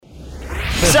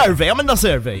Survey, għamilna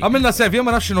survey. Għamilna survey,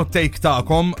 ma nafx take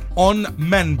ta'kom on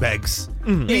men bags.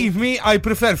 Believe me, I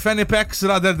prefer fanny packs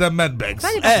rather than men bags.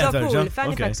 Fanny packs are cool,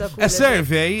 fanny packs are cool. A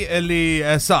survey li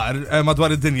sar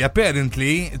madwar id-dinja,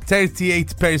 apparently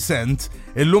 38%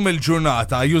 illum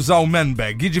il-ġurnata jużaw men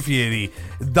bag, jiġifieri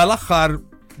dal-aħħar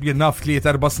jennaf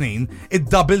 3-4 snin, it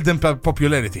doubled in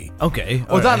popularity. Okay.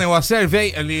 U dan huwa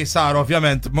survey li sar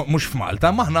ovvjament mhux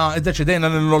f'Malta, maħna iddeċidejna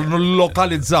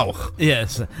nillokalizzawh.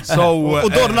 Yes. So U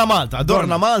dorna Malta,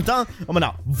 u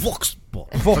minna Vox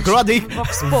Popoli.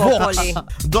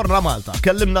 Dorna Malta.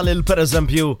 Kellimna lil per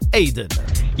eżempju Aiden.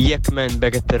 Jekk men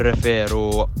beget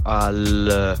tirreferu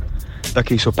għal dak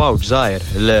jisu pouch zaħir,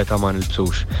 le ta' ma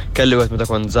nilbsux. Kelli għet meta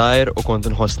kont zaħir u kont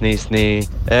nħossni sni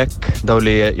ek, daw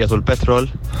li jgħatu l-petrol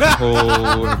u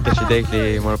deċidejt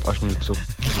li ma nibqax nilbsu.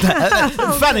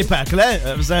 Fanny pack, le?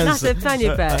 Naħseb fanny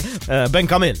pack. Ben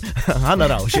Kamil, għanna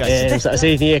raw xie.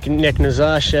 Saqsejtni jek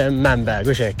nużax man bag,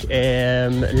 u xek.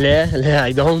 Le,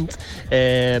 I don't.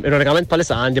 Ironikament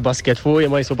palissa għandi basket fuq,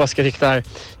 ma jisu basket iktar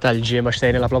tal-ġim għax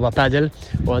tajni la-ploba paddle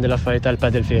u għandi la-affarijiet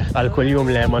tal-paddle fih. Għal-kull-jum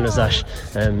le ma nużax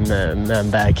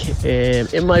man bag.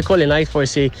 Imma jkolli najt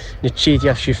forsi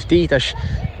nitċitja f'xiftit għax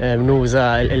nuża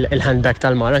il-handbag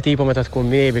tal-mara, tipo meta tkun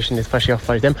mi biex nitfaxi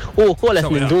affaritem. U kollet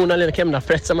ninduna li kemm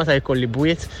napprezza meta jkolli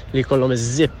bwiet li kollhom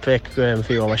iż-zip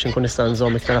fihom għax nkun nista'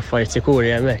 nżomm iktar affarijiet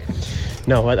sikuri hemmhekk.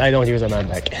 No, I don't use a man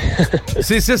bag.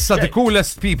 Sissa the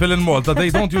coolest people in Malta, they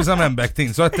don't use a man bag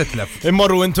thing, so għattitlef.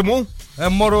 Immorru intimu?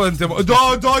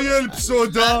 Da jilbsu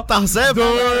da! Taħseb?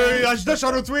 Għax da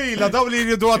xaru twila, daw li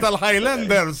jridu għat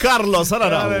al-Highlanders. Carlos,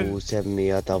 għara. U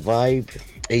semmija ta' vibe.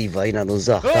 Iva, jina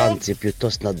nużax, anzi,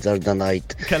 pjuttost nazzarda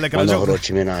najt ma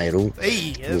noħroċ minn ajru.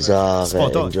 Nużax,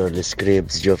 enġor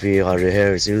l-scripts, ġofiħa,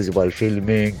 rehearsals,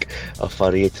 bħal-filming,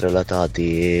 affarijiet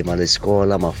relatati ma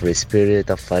l-iskola, ma free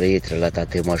spirit, affarijiet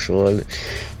relatati ma xol.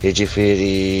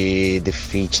 Jiġifieri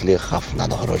diffiċli ħafna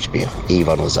noħroġ bih.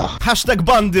 Iva nużax. Hashtag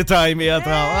bandi time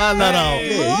jata, għanna raw.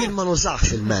 Jien ma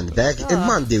nużax il-man bag,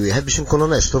 il-mandi wieħed biex nkun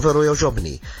onestu, veru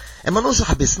joġobni. Imma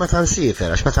nużax biss meta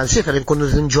nsifer, għax meta nsifer nkun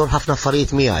nġor ħafna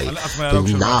affarijiet miegħi.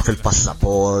 Naf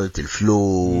il-passaport,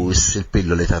 il-flus,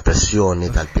 il-pilloli ta' pressjoni,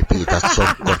 tal-pipi,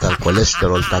 tas-sokkor,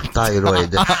 tal-kolesterol,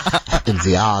 tat-thyroid,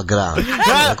 il-Viagra.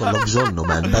 Kollok bżonnu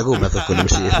man bagu meta tkun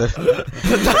msifer.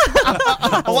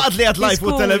 U għad li għad live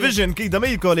u television kida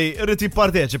Mikoli irrid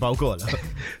jipparteċipa wkoll.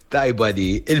 Tajba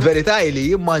di, il-verità li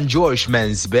jimma nġorx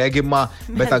men's bag imma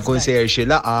meta nkun sejjer xi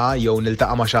laqa jew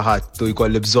niltaqa' ma' xi ħadd u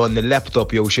jkolli bżonn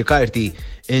il-laptop jew xi karti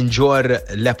inġor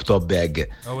laptop bag.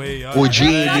 U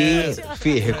ġieli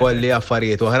fih ikolli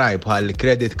affarijiet oħrajn bħal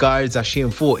credit cards għax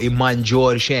jien fuq imma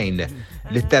nġor xejn.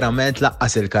 Litterament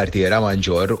laqqas il-kartiera ma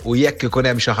nġor u jekk ikun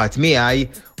hemm xi ħadd miegħi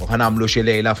u ħanamlu xi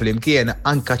lejla flimkien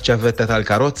anke ċ-ċavetta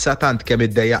tal-karozza tant kemm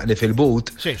iddejjaqni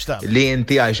fil-but li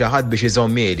inti għal xi ħadd biex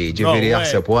iżommieli. Ġifieri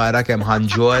jaħseb wara kemm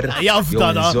ħanġor jew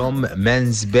nżomm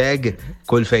men's bag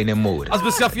kull fejn immur.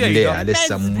 Li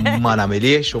għalissa ma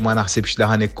nagħmilix u ma naħsibx li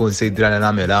ħan ikkunsidra li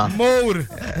nagħmilha. Mur!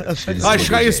 Għax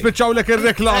ħaj jispiċċawlek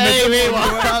ir-reklami.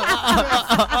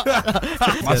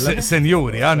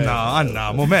 Senjuri,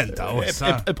 għandna momenta.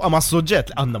 Ibqa ma'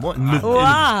 suġġett għandna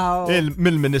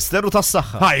mill-Ministeru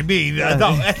tas-Saħħa. Ħajbin,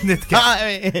 daw qed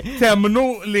nitkellem. Temnu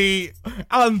li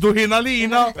għandu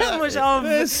ħinalina.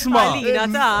 Isma'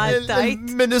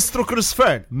 Ministru Chris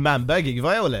Fern, man bag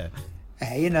iva jew le?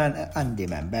 Jina għandi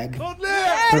man bag.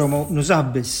 Però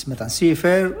nużaħ biss meta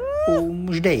nsifer u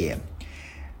mhux dejjem.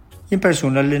 Jien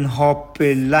persuna li nħobb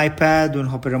l-iPad u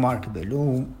nħobb il-Remarkable u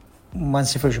ma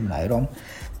nsifirx mingħajrhom.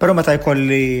 Però meta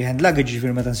jkolli hand luggage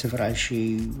ġifier meta nsifir għal xi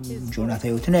ġurnata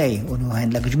jew tnej u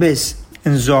hand luggage biss,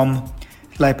 nżomm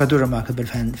l-iPad u Remarkable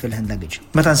fil-hand luggage.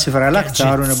 Meta nsifir għal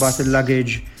aktar u nibgħat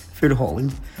il-luggage fil-hold,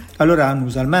 allura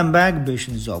nuża l-man bag biex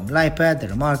nżomm l-iPad,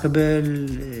 il-Remarkable,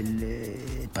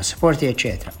 il-passaporti,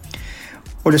 eccetera.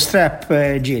 U l-strap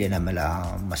ġieli nagħmilha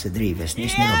ma' Sid Reeves,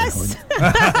 nisni Robin Hood.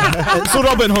 Su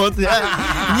Robin Hood,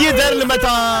 jidher li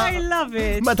meta I love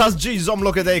it. Meta ġiżhom lo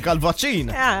kedejk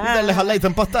għall-vaċċin. Jidher li ħallejt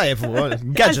impattaj fuq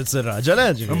gadgets ir-raġel,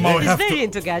 He's very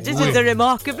into gadgets. It's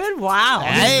remarkable. Wow.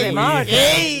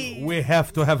 We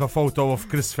have to have a photo of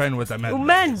Chris Fern with a man bag.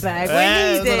 Man bag. We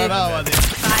need it.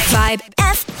 Vibe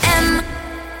FM.